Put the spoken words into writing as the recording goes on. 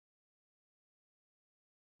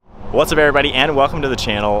What's up everybody, and welcome to the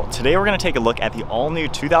channel. Today we're going to take a look at the all-new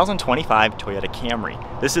 2025 Toyota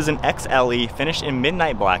Camry. This is an XLE finished in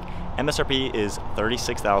midnight black. MSRP is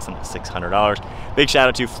 $36,600. Big shout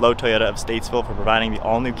out to Flo Toyota of Statesville for providing the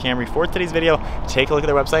all-new Camry for today's video. Take a look at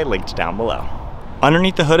their website, linked down below.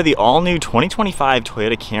 Underneath the hood of the all-new 2025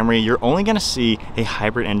 Toyota Camry, you're only going to see a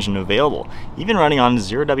hybrid engine available, even running on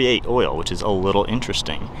 0W8 oil, which is a little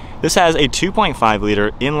interesting. This has a 2.5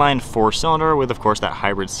 liter inline 4-cylinder with, of course, that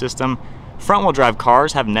hybrid system. Front-wheel drive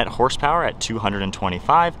cars have net horsepower at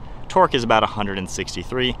 225, torque is about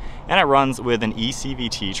 163, and it runs with an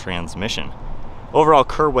eCVT transmission. Overall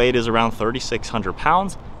curb weight is around 3,600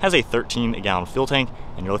 pounds, has a 13-gallon fuel tank,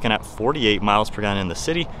 and you're looking at 48 miles per gallon in the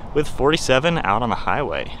city with 47 out on the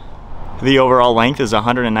highway. The overall length is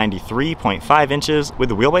 193.5 inches with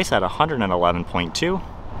the wheelbase at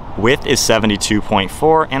 111.2. Width is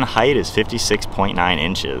 72.4 and height is 56.9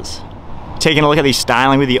 inches. Taking a look at the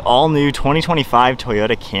styling with the all-new 2025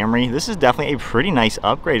 Toyota Camry, this is definitely a pretty nice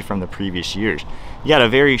upgrade from the previous years. You got a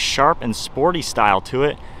very sharp and sporty style to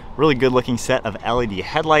it. Really good looking set of LED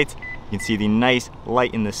headlights. You can see the nice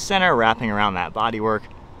light in the center wrapping around that bodywork.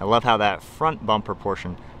 I love how that front bumper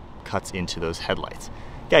portion cuts into those headlights.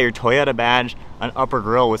 Got your Toyota badge, an upper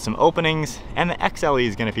grille with some openings, and the XLE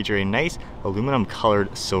is going to feature a nice aluminum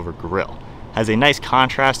colored silver grille. Has a nice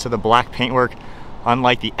contrast to the black paintwork,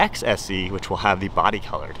 unlike the XSE, which will have the body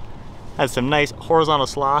colored. Has some nice horizontal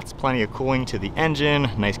slots, plenty of cooling to the engine,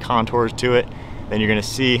 nice contours to it. Then you're going to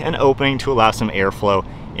see an opening to allow some airflow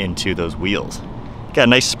into those wheels. Got a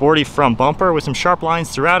nice sporty front bumper with some sharp lines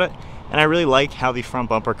throughout it, and I really like how the front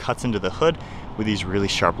bumper cuts into the hood with these really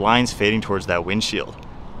sharp lines fading towards that windshield.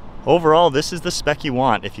 Overall, this is the spec you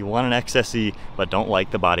want if you want an XSE but don't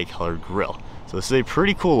like the body colored grille. So this is a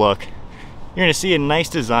pretty cool look. You're going to see a nice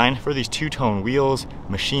design for these two-tone wheels,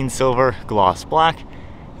 machine silver, gloss black,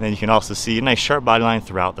 and then you can also see a nice sharp body line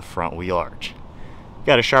throughout the front wheel arch.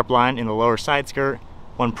 Got a sharp line in the lower side skirt,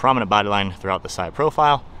 one prominent body line throughout the side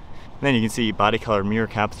profile. And then you can see body colored mirror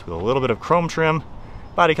caps with a little bit of chrome trim,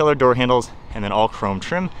 body colored door handles, and then all chrome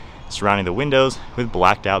trim surrounding the windows with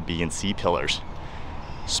blacked out B and C pillars.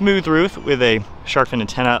 Smooth roof with a shark fin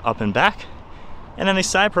antenna up and back. And then the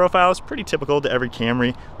side profile is pretty typical to every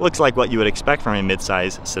Camry. Looks like what you would expect from a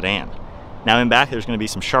mid-size sedan. Now in back, there's going to be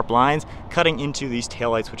some sharp lines cutting into these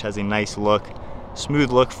taillights, which has a nice look.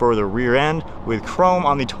 Smooth look for the rear end with chrome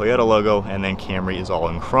on the Toyota logo, and then Camry is all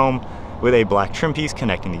in chrome with a black trim piece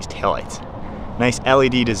connecting these taillights. Nice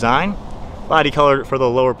LED design, body colored for the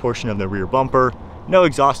lower portion of the rear bumper. No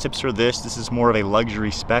exhaust tips for this. This is more of a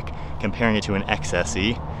luxury spec comparing it to an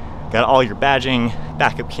XSE. Got all your badging,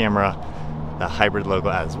 backup camera, the hybrid logo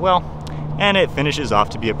as well, and it finishes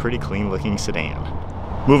off to be a pretty clean looking sedan.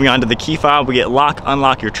 Moving on to the key fob, we get lock,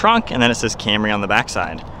 unlock your trunk, and then it says Camry on the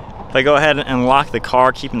backside. If I go ahead and lock the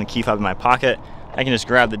car, keeping the key fob in my pocket, I can just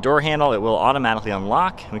grab the door handle, it will automatically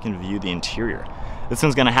unlock, and we can view the interior. This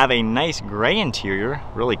one's gonna have a nice gray interior,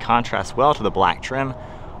 really contrasts well to the black trim.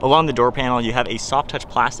 Along the door panel, you have a soft touch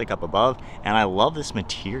plastic up above, and I love this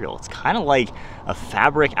material. It's kind of like a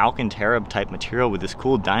fabric Alcantara type material with this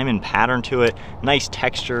cool diamond pattern to it, nice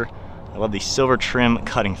texture. I love the silver trim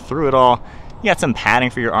cutting through it all. You got some padding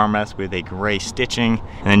for your armrest with a gray stitching,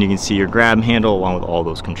 and then you can see your grab handle along with all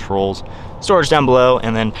those controls. Storage down below,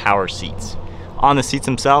 and then power seats. On the seats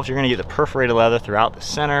themselves, you're gonna get the perforated leather throughout the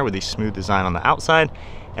center with a smooth design on the outside.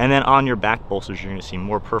 And then on your back bolsters, you're gonna see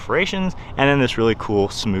more perforations, and then this really cool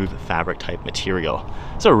smooth fabric type material.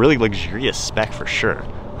 It's a really luxurious spec for sure.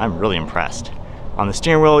 I'm really impressed. On the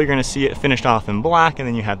steering wheel, you're gonna see it finished off in black, and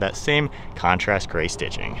then you have that same contrast gray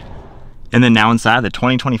stitching. And then now inside the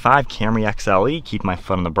 2025 Camry XLE, keep my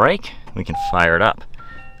foot on the brake, we can fire it up.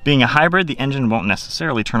 Being a hybrid, the engine won't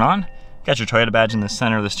necessarily turn on. Got your Toyota badge in the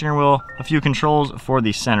center of the steering wheel, a few controls for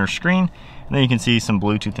the center screen, and then you can see some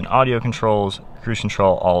Bluetooth and audio controls, cruise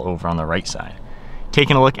control all over on the right side.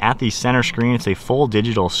 Taking a look at the center screen, it's a full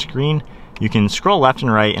digital screen. You can scroll left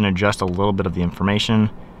and right and adjust a little bit of the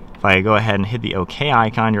information. If I go ahead and hit the OK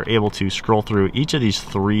icon, you're able to scroll through each of these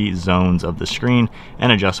 3 zones of the screen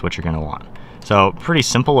and adjust what you're gonna want. So pretty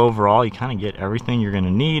simple overall. You kind of get everything you're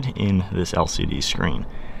gonna need in this LCD screen.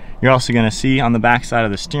 You're also gonna see on the back side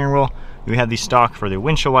of the steering wheel, we have the stock for the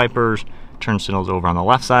windshield wipers, turn signals over on the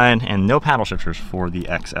left side, and no paddle shifters for the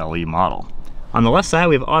XLE model. On the left side,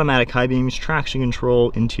 we have automatic high beams, traction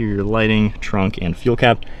control, interior lighting, trunk, and fuel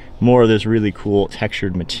cap. More of this really cool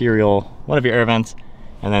textured material, one of your air vents,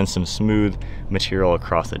 and then some smooth material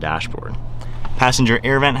across the dashboard. Passenger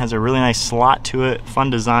air vent has a really nice slot to it,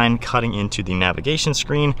 fun design cutting into the navigation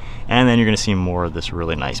screen, and then you're gonna see more of this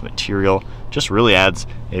really nice material. Just really adds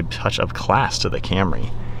a touch of class to the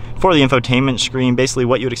Camry. For the infotainment screen, basically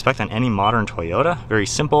what you would expect on any modern Toyota. Very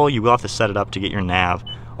simple. You will have to set it up to get your nav.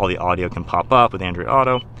 All the audio can pop up with Android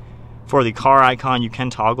Auto. For the car icon, you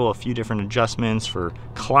can toggle a few different adjustments. For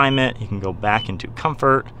climate, you can go back into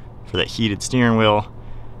comfort. For that heated steering wheel,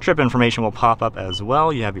 trip information will pop up as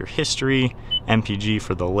well. You have your history, MPG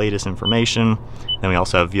for the latest information. Then we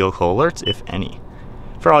also have vehicle alerts, if any.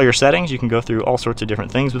 For all your settings, you can go through all sorts of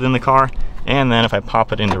different things within the car. And then if I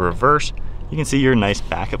pop it into reverse, you can see your nice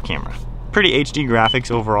backup camera. Pretty HD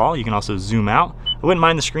graphics overall. You can also zoom out. I wouldn't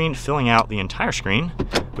mind the screen filling out the entire screen,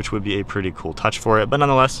 which would be a pretty cool touch for it, but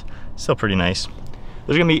nonetheless, still pretty nice.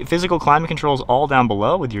 There's gonna be physical climate controls all down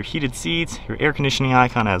below with your heated seats, your air conditioning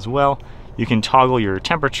icon as well. You can toggle your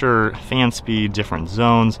temperature, fan speed, different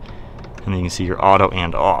zones, and then you can see your auto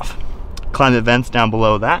and off. Climate vents down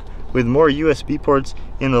below that with more USB ports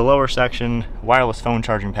in the lower section, wireless phone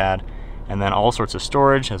charging pad, and then all sorts of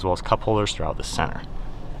storage as well as cup holders throughout the center.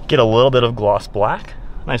 Get a little bit of gloss black,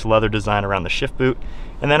 nice leather design around the shift boot,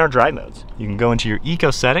 and then our drive modes. You can go into your eco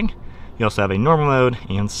setting. You also have a normal mode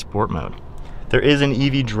and sport mode. There is an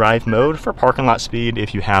EV drive mode for parking lot speed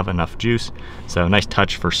if you have enough juice. So nice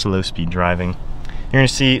touch for slow speed driving. You're gonna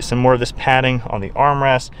see some more of this padding on the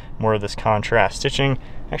armrest, more of this contrast stitching.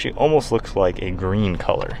 Actually almost looks like a green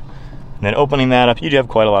color. And then opening that up, you do have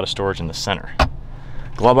quite a lot of storage in the center.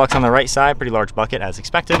 Glove box on the right side, pretty large bucket as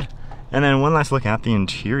expected. And then one last look at the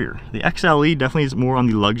interior. The XLE definitely is more on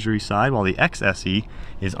the luxury side, while the XSE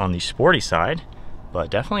is on the sporty side,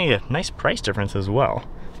 but definitely a nice price difference as well.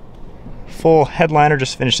 Full headliner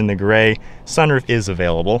just finished in the gray. Sunroof is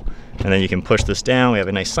available. And then you can push this down. We have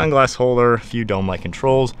a nice sunglass holder, a few dome-like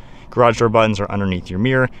controls. Garage door buttons are underneath your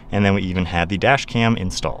mirror, and then we even have the dash cam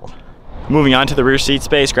installed. Moving on to the rear seat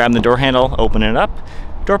space, grabbing the door handle, opening it up.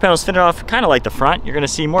 Door panels fitted off kind of like the front. You're gonna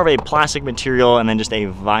see more of a plastic material and then just a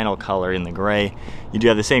vinyl color in the gray. You do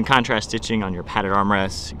have the same contrast stitching on your padded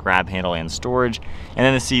armrests, grab handle, and storage. And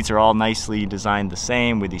then the seats are all nicely designed the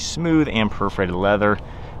same with the smooth and perforated leather.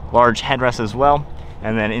 Large headrest as well.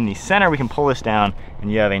 And then in the center, we can pull this down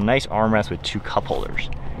and you have a nice armrest with 2 cup holders.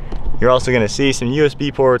 You're also gonna see some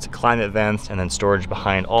USB ports, climate vents, and then storage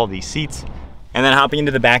behind all these seats. And then hopping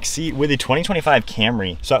into the back seat with the 2025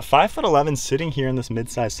 Camry. So at 5'11", sitting here in this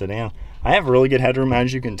midsize sedan, I have really good headroom,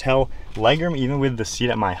 as you can tell. Legroom, even with the seat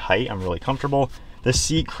at my height, I'm really comfortable. The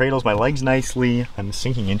seat cradles my legs nicely. I'm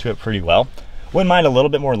sinking into it pretty well. Wouldn't mind a little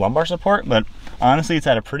bit more lumbar support, but honestly, it's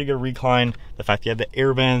at a pretty good recline. The fact you have the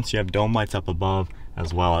air vents, you have dome lights up above,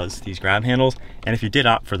 as well as these grab handles. And if you did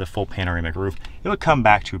opt for the full panoramic roof, it would come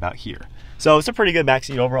back to about here. So it's a pretty good back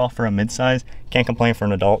seat overall for a midsize. Can't complain for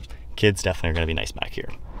an adult. Kids definitely are gonna be nice back here.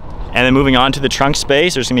 And then moving on to the trunk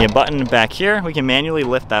space, there's gonna be a button back here. We can manually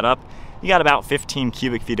lift that up. You got about 15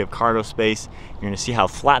 cubic feet of cargo space. You're gonna see how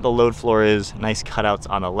flat the load floor is, nice cutouts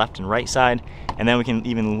on the left and right side. And then we can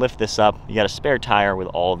even lift this up. You got a spare tire with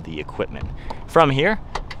all of the equipment. From here,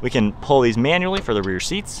 we can pull these manually for the rear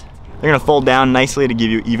seats. They're gonna fold down nicely to give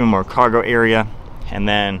you even more cargo area. And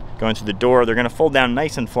then going through the door, they're gonna fold down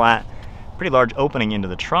nice and flat. Pretty large opening into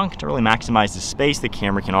the trunk to really maximize the space the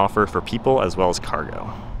Camry can offer for people as well as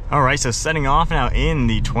cargo. All right, so setting off now in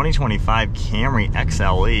the 2025 Camry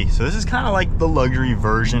XLE. So this is kind of like the luxury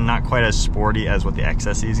version, not quite as sporty as what the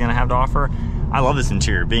XSE is gonna have to offer. I love this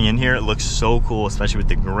interior. Being in here, it looks so cool, especially with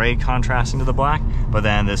the gray contrasting to the black, but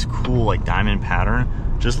then this cool like diamond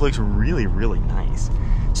pattern just looks really, really nice.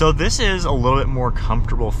 So this is a little bit more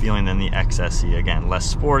comfortable feeling than the XSE. Again, less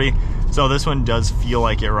sporty. So this one does feel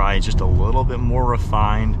like it rides just a little bit more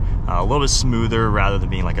refined, a little bit smoother rather than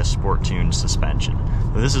being like a sport tuned suspension.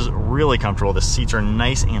 But this is really comfortable. The seats are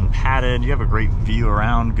nice and padded. You have a great view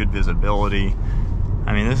around, good visibility.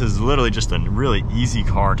 I mean, this is literally just a really easy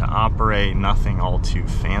car to operate, nothing all too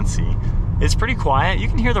fancy. It's pretty quiet. You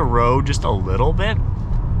can hear the road just a little bit.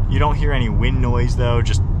 You don't hear any wind noise though,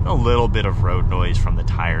 just a little bit of road noise from the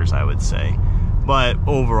tires, I would say. But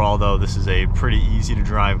overall though, this is a pretty easy to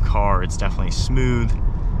drive car. It's definitely smooth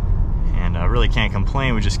and I really can't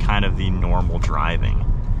complain with just kind of the normal driving.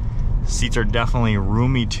 Seats are definitely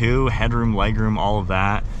roomy too, headroom, legroom, all of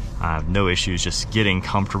that. I have no issues just getting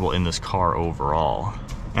comfortable in this car overall.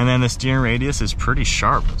 And then the steering radius is pretty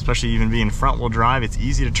sharp, especially even being front wheel drive. It's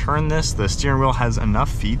easy to turn this. The steering wheel has enough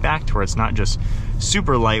feedback to where it's not just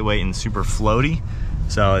super lightweight and super floaty.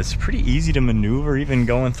 So it's pretty easy to maneuver, even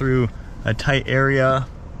going through a tight area.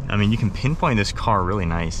 I mean, you can pinpoint this car really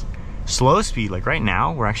nice. Slow speed, like right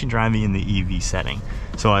now, we're actually driving in the EV setting.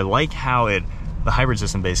 So I like how the hybrid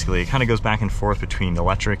system basically, it kind of goes back and forth between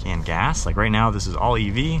electric and gas. Like right now, this is all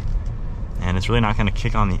EV. And it's really not gonna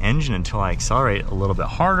kick on the engine until I accelerate a little bit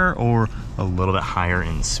harder or a little bit higher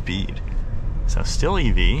in speed. So still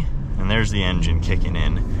EV, and there's the engine kicking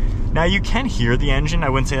in. Now you can hear the engine. I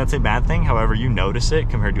wouldn't say that's a bad thing. However, you notice it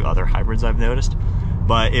compared to other hybrids I've noticed.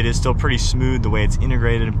 But it is still pretty smooth the way it's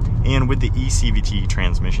integrated. And with the eCVT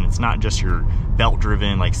transmission, it's not just your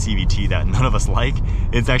belt-driven like CVT that none of us like.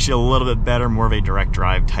 It's actually a little bit better, more of a direct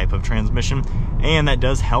drive type of transmission. And that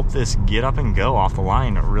does help this get up and go off the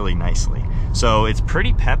line really nicely. So it's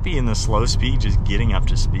pretty peppy in the slow speed, just getting up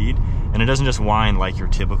to speed. And it doesn't just whine like your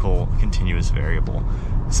typical continuous variable.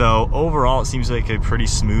 So overall, it seems like a pretty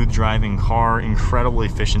smooth driving car, incredible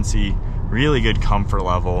efficiency, really good comfort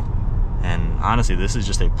level. And honestly, this is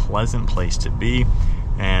just a pleasant place to be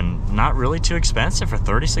and not really too expensive for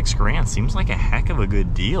 36 grand. Seems like a heck of a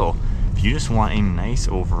good deal if you just want a nice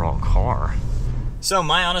overall car. So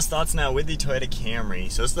my honest thoughts now with the Toyota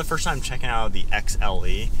Camry. So this is the first time checking out the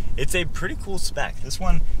XLE. It's a pretty cool spec. This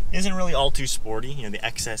one isn't really all too sporty. You know, the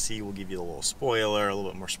XSE will give you a little spoiler, a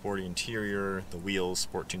little bit more sporty interior, the wheels,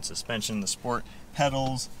 sport tuned suspension, the sport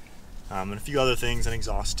pedals, and a few other things, an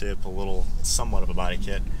exhaust tip, a little somewhat of a body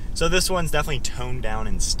kit. So this one's definitely toned down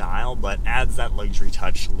in style, but adds that luxury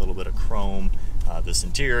touch, a little bit of chrome. This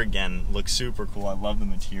interior, again, looks super cool. I love the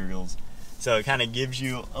materials. So it kind of gives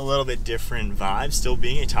you a little bit different vibe, still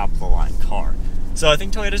being a top-of-the-line car. So I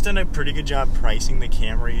think Toyota's done a pretty good job pricing the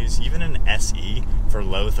Camrys. Even an SE for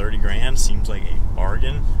low 30 grand seems like a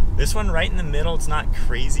bargain. This one right in the middle, it's not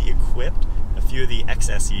crazy equipped. A few of the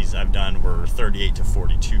XSEs I've done were 38 to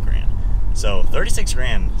 42 grand. So 36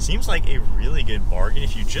 grand seems like a really good bargain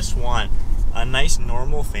if you just want a nice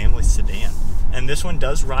normal family sedan. And this one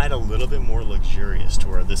does ride a little bit more luxurious, to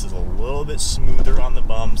where this is a little bit smoother on the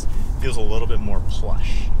bumps, feels a little bit more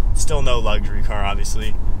plush. Still no luxury car,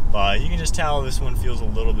 obviously, but you can just tell this one feels a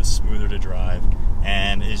little bit smoother to drive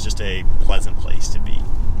and is just a pleasant place to be.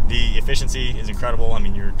 The efficiency is incredible. I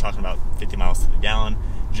mean, you're talking about 50 miles to the gallon,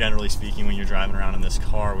 generally speaking, when you're driving around in this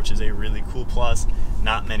car, which is a really cool plus.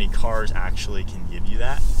 Not many cars actually can give you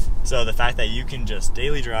that. So the fact that you can just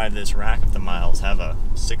daily drive this, rack up the miles, have a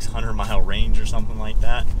 600-mile range or something like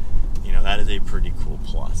that, you know, that is a pretty cool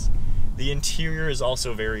plus. The interior is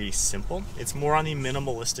also very simple. It's more on the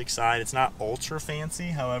minimalistic side. It's not ultra fancy,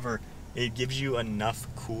 however, it gives you enough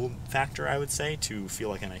cool factor, I would say, to feel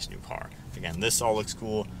like a nice new car. Again, this all looks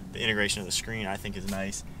cool. The integration of the screen, I think, is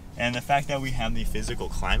nice. And the fact that we have the physical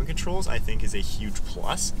climate controls, I think, is a huge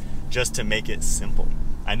plus, just to make it simple.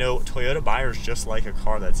 I know Toyota buyers just like a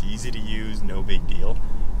car that's easy to use, no big deal,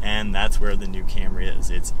 and that's where the new Camry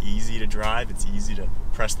is. It's easy to drive, it's easy to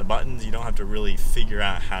press the buttons, you don't have to really figure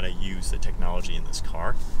out how to use the technology in this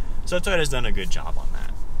car. So Toyota's done a good job on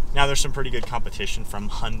that. Now there's some pretty good competition from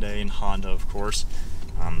Hyundai and Honda, of course.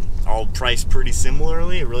 All priced pretty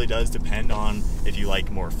similarly. It really does depend on if you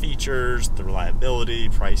like more features, the reliability,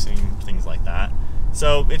 pricing, things like that.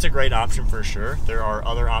 So it's a great option for sure. There are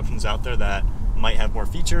other options out there that might have more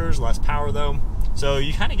features, less power though. So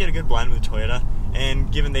you kind of get a good blend with Toyota,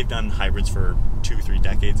 and given they've done hybrids for 2-3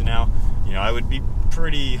 decades now, you know, I would be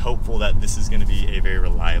pretty hopeful that this is going to be a very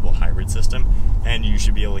reliable hybrid system, and you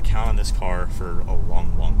should be able to count on this car for a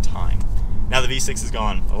long time. Now the V6 is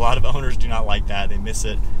gone. A lot of owners do not like that. They miss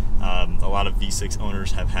it. A lot of V6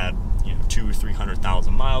 owners have had, you know, 200,000 or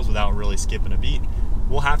 300,000 miles without really skipping a beat.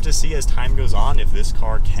 We'll have to see as time goes on if this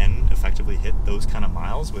car can effectively hit those kind of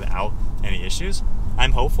miles without any issues.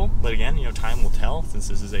 I'm hopeful, but again, you know, time will tell. Since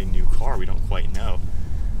this is a new car, we don't quite know.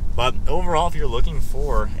 But overall, if you're looking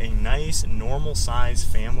for a nice, normal size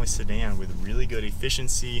family sedan with really good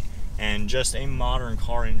efficiency and just a modern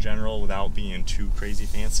car in general without being too crazy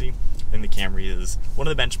fancy, then the Camry is one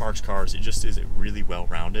of the benchmarks cars. It just is really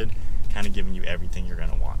well-rounded, kind of giving you everything you're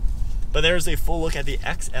gonna want. But there's a full look at the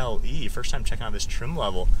XLE. First time checking out this trim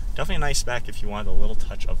level. Definitely a nice spec if you want a little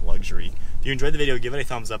touch of luxury. If you enjoyed the video, give it a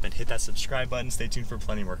thumbs up and hit that subscribe button. Stay tuned for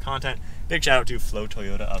plenty more content. Big shout out to Flo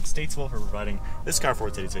Toyota of Statesville for providing this car for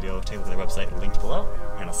today's video. Take a look at their website linked below,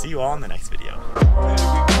 and I'll see you all in the next video.